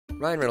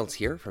Ryan Reynolds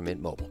here from Mint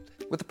Mobile.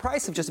 With the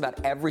price of just about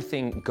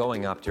everything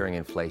going up during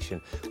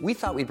inflation, we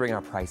thought we'd bring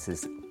our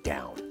prices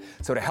down.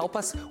 So to help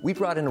us, we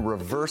brought in a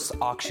reverse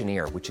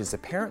auctioneer, which is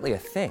apparently a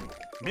thing.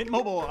 Mint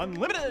Mobile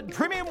Unlimited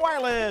Premium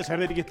Wireless. How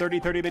to get 30,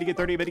 30, bit to get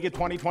 30, bit to get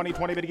 20, 20,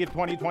 20, bit to get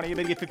 20, 20,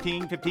 bit to get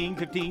 15, 15,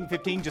 15,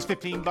 15, just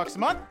 $15 a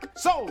month?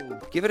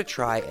 Sold! Give it a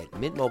try at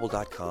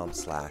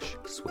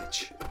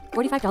mintmobile.com/switch.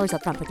 $45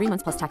 up front for 3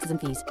 months plus taxes and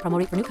fees. Promo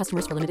rate for new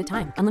customers for limited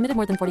time. Unlimited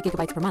more than 40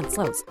 gigabytes per month.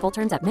 Slows full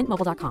terms at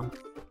mintmobile.com.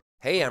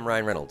 Hey, I'm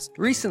Ryan Reynolds.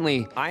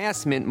 Recently, I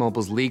asked Mint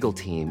Mobile's legal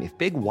team if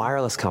big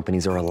wireless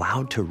companies are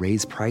allowed to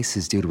raise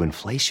prices due to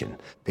inflation.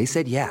 They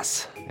said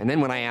yes. And then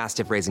when I asked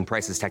if raising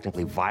prices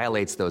technically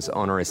violates those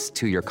onerous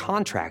two-year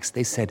contracts,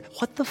 they said,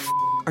 "What the f***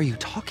 are you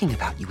talking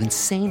about, you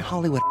insane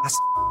Hollywood ass?"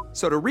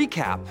 So to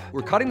recap,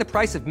 we're cutting the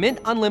price of Mint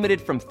Unlimited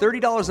from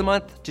 $30 a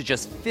month to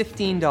just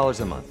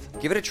 $15 a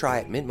month. Give it a try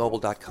at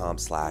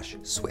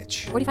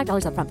mintmobile.com/switch.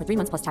 $45 up front for 3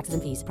 months plus taxes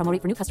and fees. Promo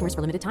rate for new customers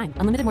for limited time.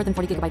 Unlimited more than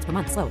 40 gigabytes per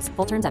month. Slows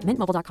full terms at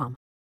mintmobile.com.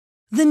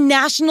 The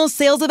national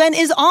sales event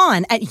is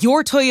on at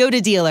your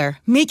Toyota dealer,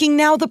 making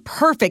now the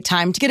perfect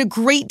time to get a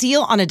great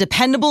deal on a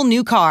dependable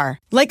new car.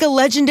 Like a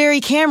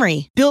legendary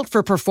Camry, built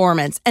for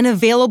performance and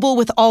available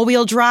with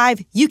all-wheel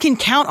drive, you can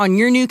count on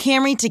your new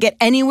Camry to get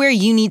anywhere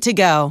you need to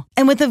go.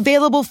 And with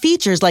available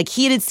features like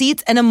heated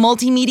seats and a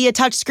multimedia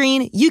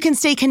touchscreen, you can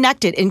stay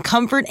connected in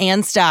comfort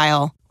and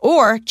style.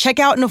 Or check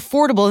out an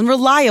affordable and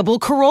reliable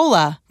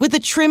Corolla with a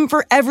trim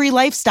for every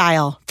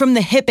lifestyle. From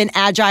the hip and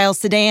agile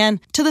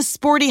sedan to the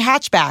sporty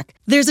hatchback,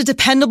 there's a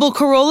dependable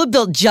Corolla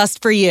built just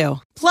for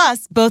you.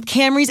 Plus, both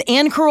Camrys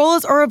and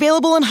Corollas are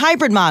available in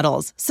hybrid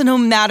models, so no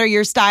matter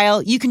your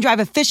style, you can drive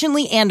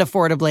efficiently and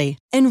affordably.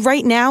 And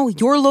right now,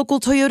 your local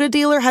Toyota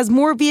dealer has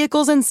more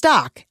vehicles in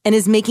stock and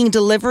is making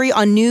delivery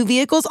on new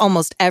vehicles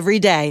almost every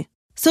day.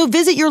 So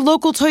visit your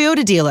local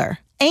Toyota dealer.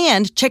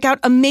 And check out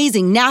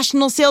amazing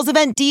national sales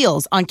event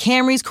deals on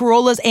Camrys,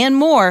 Corollas, and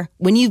more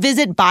when you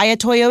visit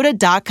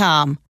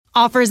buyatoyota.com.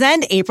 Offers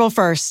end April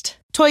 1st.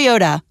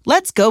 Toyota,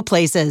 let's go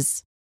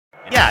places.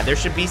 Yeah, there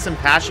should be some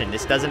passion.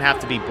 This doesn't have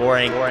to be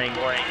boring.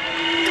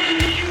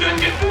 You couldn't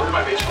get bored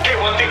by baseball.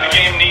 Hey, one thing the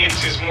game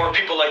needs is more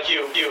people like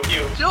you.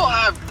 Still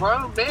have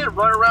grown men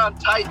run around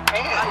tight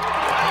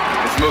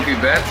pants. Smokey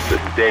Betts.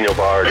 Daniel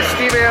Bard.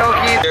 Steve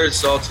Aoki. There's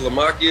Sal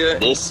Talamacchia.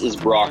 This is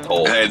Brock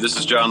Holt. Hey, this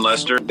is John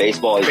Lester.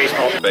 Baseball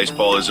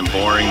isn't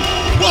boring.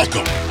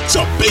 Welcome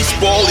to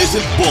Baseball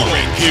Isn't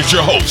Boring. Here's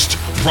your host,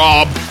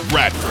 Rob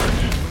Bradford.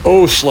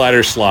 Oh,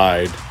 slider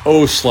slide.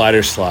 Oh,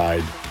 slider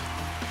slide.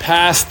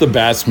 Past the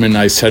batsman,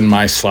 I send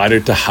my slider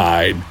to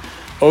hide.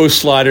 Oh,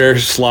 slider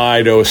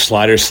slide. Oh,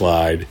 slider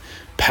slide.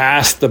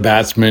 Past the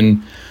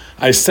batsman,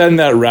 I send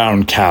that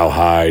round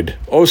cowhide.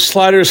 Oh,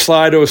 slider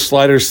slide. Oh,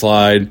 slider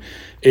slide.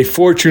 A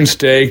fortune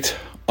staked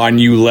on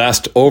you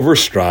lest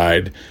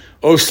overstride.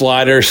 Oh,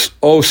 slider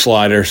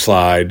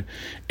slide.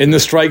 In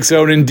the strike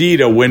zone, indeed,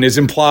 a win is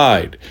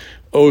implied.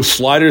 Oh,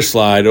 slider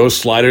slide. Oh,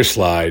 slider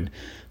slide.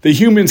 The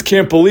humans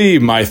can't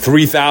believe my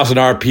 3,000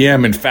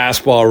 RPM and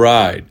fastball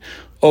ride.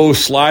 Oh,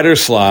 slider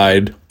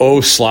slide. Oh,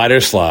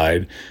 slider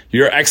slide.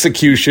 Your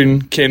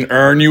execution can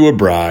earn you a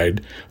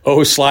bride.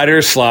 Oh,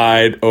 slider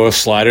slide. Oh,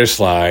 slider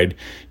slide.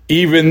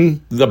 Even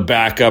the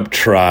backup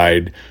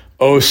tried.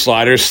 Oh,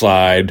 slider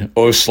slide.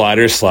 Oh,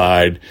 slider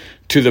slide.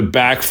 To the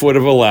back foot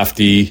of a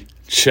lefty,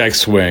 check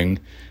swing,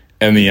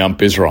 and the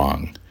ump is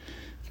wrong.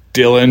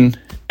 Dylan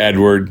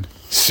Edward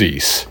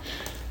Cease.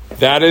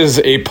 That is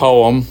a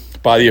poem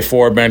by the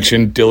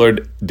aforementioned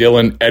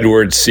Dylan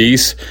Edward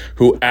Cease,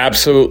 who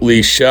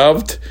absolutely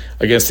shoved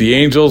against the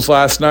Angels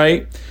last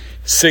night.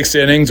 6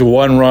 innings,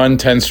 1 run,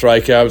 10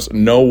 strikeouts,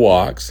 no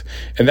walks.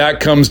 And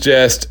that comes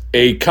just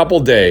a couple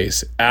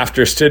days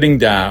after sitting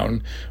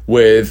down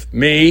with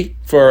me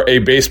for a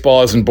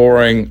Baseball Isn't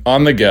Boring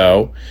on the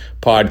Go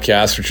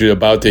podcast, which you're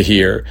about to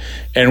hear.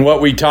 And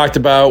what we talked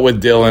about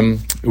with Dylan,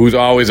 who's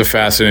always a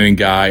fascinating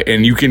guy,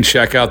 and you can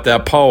check out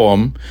that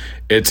poem.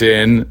 It's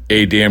in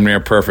A Damn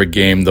Near Perfect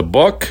Game, the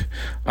book.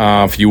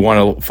 If you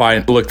want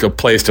to look a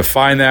place to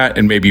find that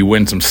and maybe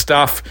win some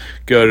stuff,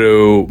 go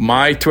to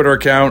my Twitter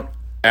account,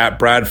 at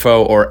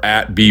Bradfo or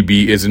at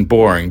BB Isn't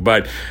Boring.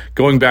 But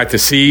going back to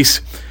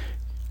Cease,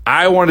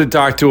 I wanted to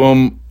talk to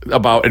him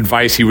about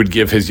advice he would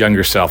give his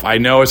younger self. I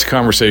know it's a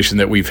conversation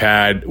that we've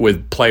had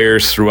with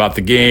players throughout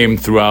the game,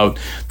 throughout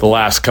the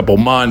last couple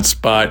months,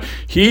 but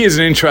he is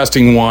an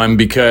interesting one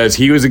because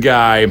he was a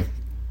guy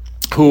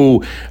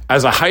who,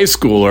 as a high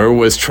schooler,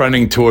 was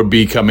trending toward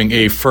becoming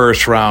a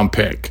first-round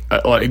pick.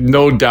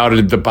 No doubt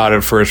about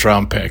it,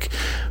 first-round pick.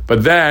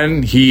 But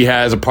then he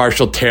has a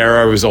partial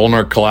tear of his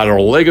ulnar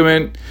collateral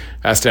ligament,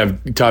 has to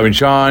have Tommy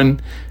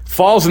John,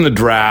 falls in the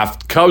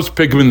draft. Cubs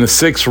pick him in the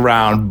 6th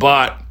round,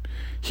 but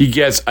he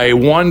gets a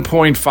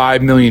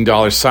 $1.5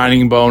 million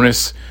signing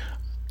bonus.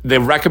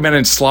 The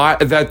recommended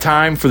slot at that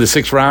time for the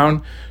 6th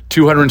round,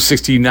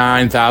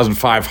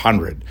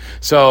 $269,500.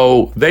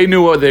 So they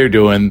knew what they were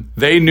doing.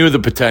 They knew the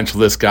potential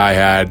this guy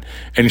had.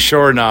 And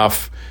sure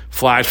enough,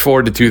 flash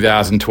forward to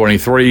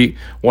 2023,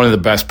 one of the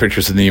best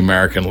pitchers in the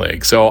American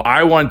League. So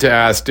I want to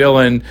ask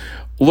Dylan,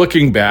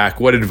 looking back,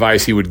 what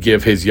advice he would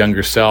give his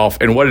younger self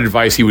and what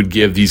advice he would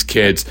give these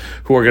kids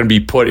who are going to be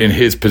put in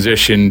his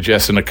position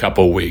just in a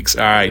couple of weeks.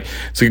 All right.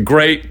 It's a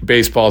great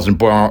Baseball's and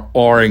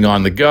Boring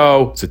on the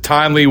go. It's a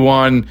timely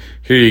one.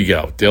 Here you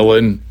go.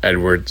 Dylan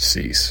Edward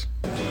Cease.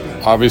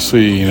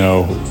 Obviously,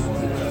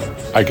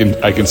 I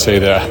can say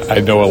that I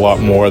know a lot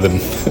more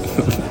than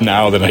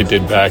now than I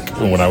did back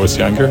when I was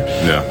younger.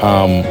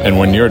 Yeah. And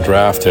when you're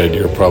drafted,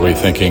 you're probably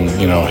thinking,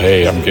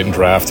 hey, I'm getting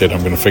drafted. I'm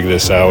going to figure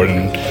this out.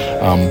 And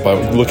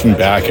but looking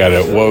back at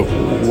it,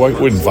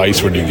 what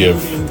advice would you give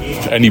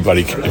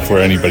anybody for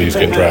anybody who's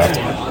getting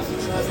drafted?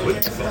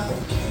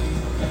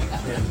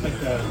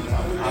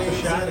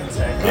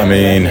 I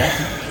mean,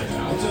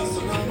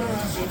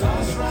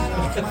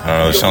 I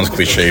don't know. It sounds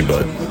cliche,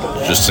 but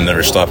just to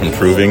never stop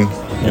improving.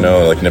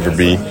 Like never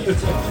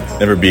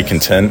be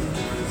content,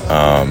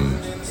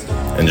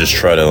 and just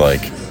try to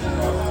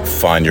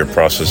find your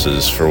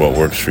processes for what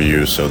works for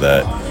you, so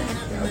that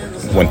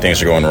when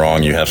things are going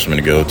wrong, you have something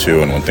to go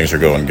to, and when things are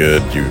going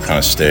good, you kind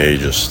of stay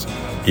just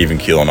even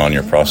keeling on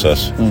your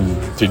process.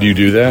 Did you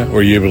do that?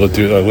 Were you able to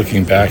do that?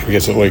 Looking back, I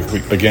guess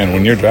again,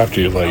 when you're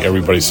drafted,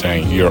 everybody's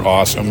saying you're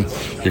awesome,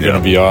 you're going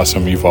to be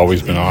awesome, you've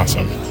always been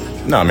awesome.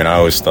 No, I mean, I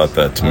always thought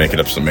that to make it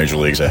up to the major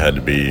leagues, I had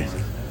to be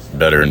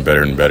better and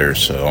better and better,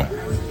 so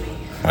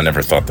I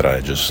never thought that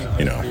I just,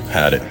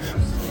 had it.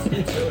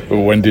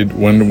 When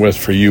was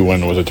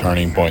a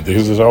turning point?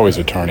 Because there's always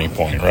a turning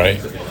point, right?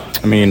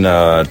 I mean,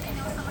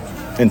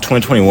 in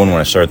 2021, when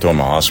I started throwing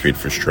my off speed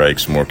for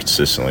strikes more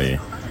consistently,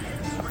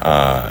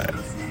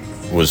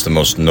 was the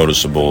most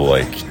noticeable,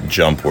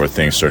 jump where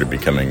things started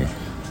becoming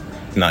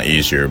not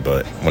easier,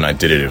 but when I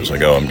did it, it was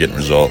I'm getting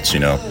results,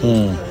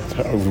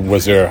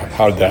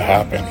 How did that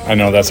happen? I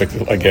know that's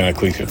again a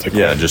cliche. Was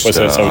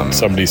that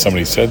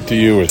somebody said to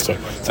you? Or I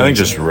think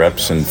just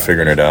reps and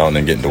figuring it out, and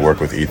then getting to work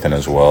with Ethan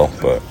as well.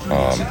 But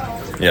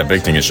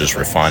big thing is just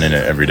refining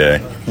it every day.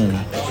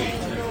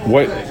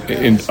 What,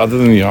 other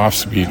than the off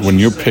speed, when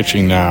you're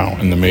pitching now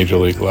in the major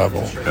league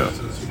level,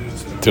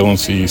 Dylan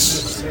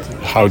Cease,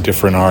 how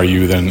different are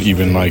you than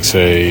even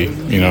say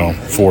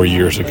 4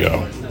 years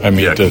ago? I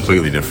mean,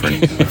 completely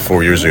different.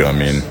 4 years ago, I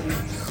mean,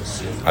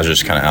 I was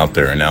just kind of out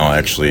there, and now I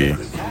actually,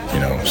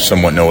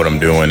 somewhat know what I'm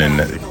doing and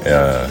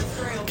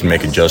can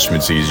make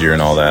adjustments easier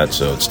and all that.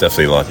 So it's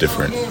definitely a lot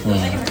different.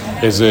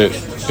 Is it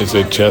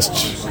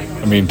just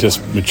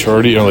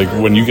maturity, or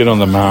when you get on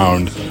the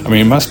mound? I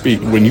mean, it must be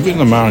when you get on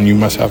the mound, you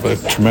must have a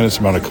tremendous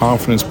amount of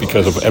confidence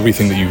because of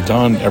everything that you've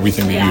done,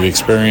 everything that you've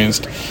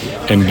experienced.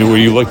 And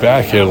when you look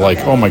back here,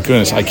 oh my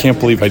goodness, I can't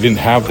believe I didn't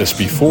have this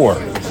before.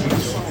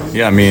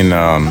 Yeah, I mean,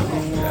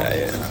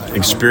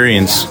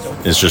 experience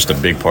is just a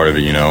big part of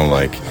it,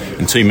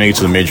 until you make it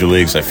to the major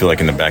leagues, I feel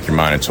in the back of your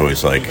mind, it's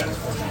always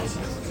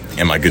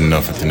am I good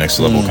enough at the next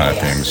level kind of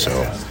thing. So,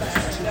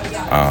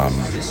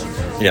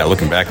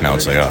 looking back now,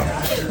 it's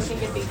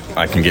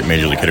I can get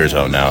major league hitters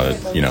out now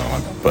that,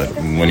 but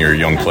when you're a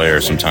young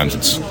player, sometimes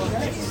it's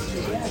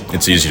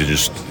easy to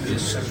just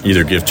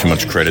either give too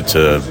much credit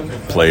to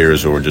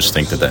players or just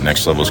think that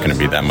next level is going to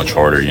be that much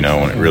harder,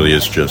 when it really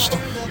is just,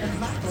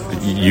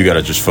 you got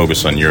to just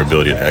focus on your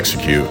ability to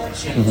execute.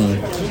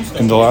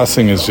 And the last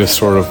thing is just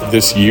sort of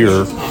this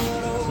year,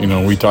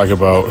 we talk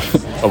about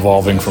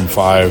evolving from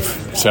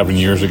 5-7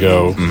 years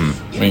ago. I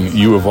mean,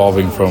 you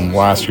evolving from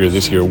last year,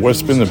 this year.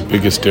 What's been the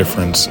biggest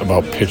difference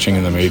about pitching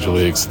in the major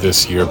leagues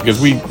this year? Because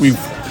we're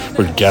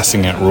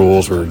guessing at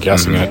rules, we're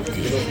guessing at,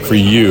 for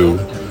you,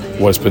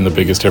 what's been the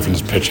biggest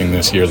difference pitching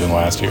this year than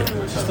last year?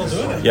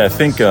 Yeah, I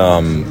think,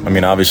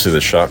 obviously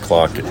the shot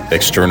clock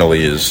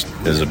externally is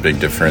a big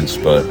difference,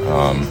 but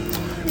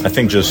I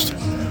think just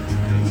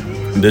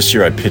this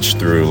year I pitched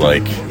through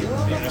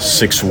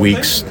 6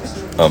 weeks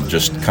of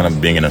just kind of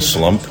being in a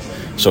slump.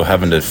 So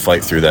having to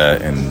fight through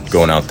that and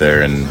going out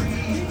there and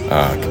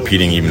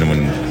competing even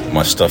when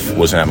my stuff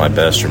wasn't at my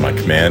best or my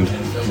command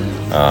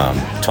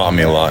taught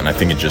me a lot. And I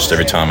think it just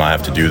every time I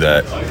have to do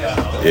that,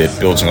 it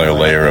builds another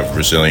layer of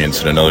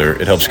resilience and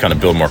it helps kind of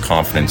build more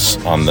confidence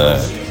on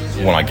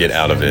when I get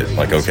out of it.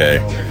 Okay,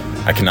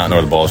 I cannot know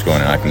where the ball's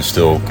going and I can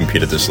still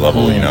compete at this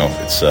level.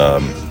 It's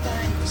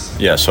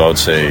so I would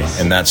say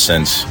in that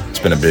sense it's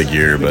been a big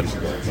year, but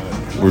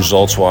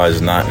results-wise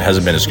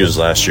hasn't been as good as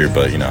last year,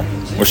 but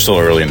we're still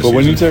early in the season. But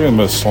when you talk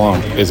about a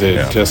slump, is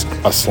it just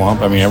a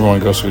slump? I mean, everyone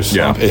goes through a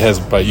slump. Yeah. It has,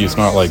 but it's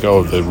not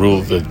the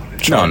rule.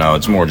 No,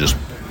 it's more just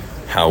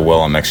how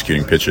well I'm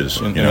executing pitches.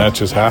 And that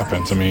just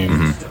happens. I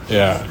mean,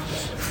 yeah.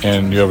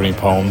 And you have any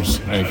poems?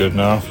 Any good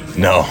now?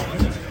 No,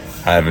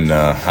 I haven't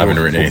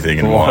written anything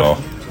in a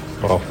while.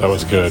 Well, that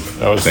was good.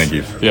 Thank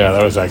you. Yeah,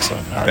 that was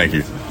excellent. All right. Thank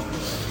you.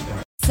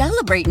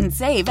 Celebrate and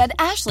save at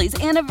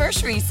Ashley's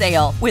Anniversary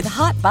Sale. With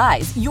Hot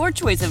Buys, your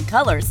choice of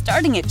colors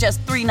starting at just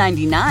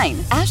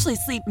 $3.99. Ashley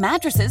Sleep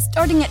mattresses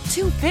starting at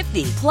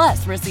 $2.50.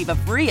 Plus, receive a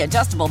free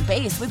adjustable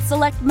base with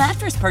select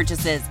mattress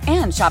purchases.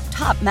 And shop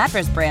top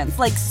mattress brands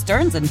like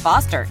Stearns &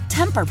 Foster,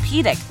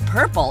 Tempur-Pedic,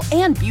 Purple,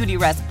 and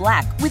Beautyrest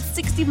Black with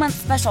 60-month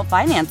special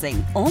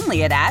financing.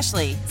 Only at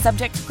Ashley.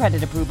 Subject to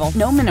credit approval.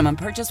 No minimum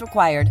purchase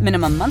required.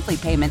 Minimum monthly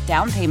payment,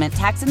 down payment,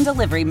 tax, and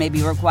delivery may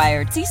be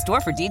required. See store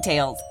for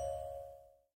details.